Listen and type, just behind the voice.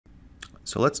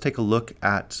So let's take a look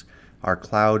at our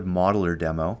Cloud Modeler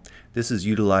demo. This is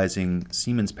utilizing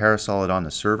Siemens Parasolid on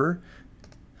the server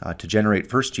to generate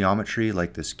first geometry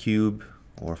like this cube,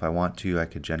 or if I want to, I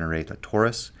could generate a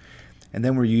torus. And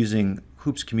then we're using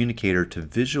Hoops Communicator to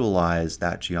visualize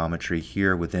that geometry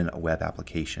here within a web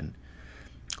application.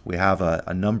 We have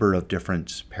a number of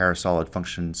different Parasolid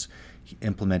functions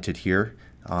implemented here,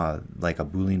 like a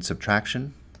Boolean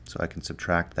subtraction. So I can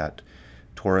subtract that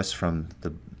torus from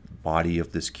the body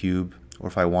of this cube, or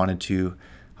if I wanted to,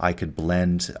 I could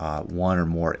blend one or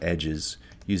more edges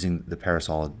using the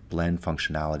Parasolid blend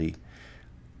functionality.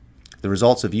 The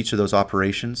results of each of those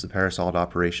operations, the Parasolid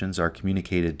operations, are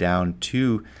communicated down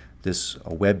to this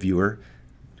web viewer,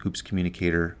 Hoops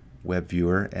Communicator web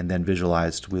viewer, and then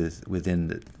visualized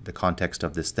within the context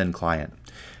of this thin client.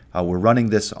 We're running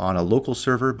this on a local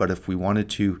server, but if we wanted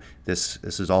to, this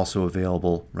is also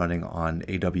available running on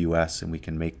AWS, and we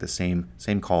can make the same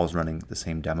calls running the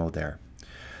same demo there.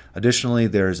 Additionally,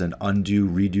 there's an undo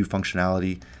redo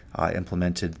functionality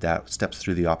implemented that steps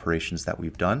through the operations that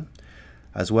we've done.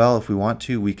 As well, if we want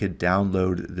to, we could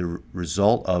download the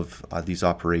result of these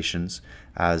operations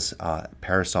as a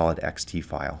Parasolid XT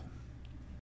file.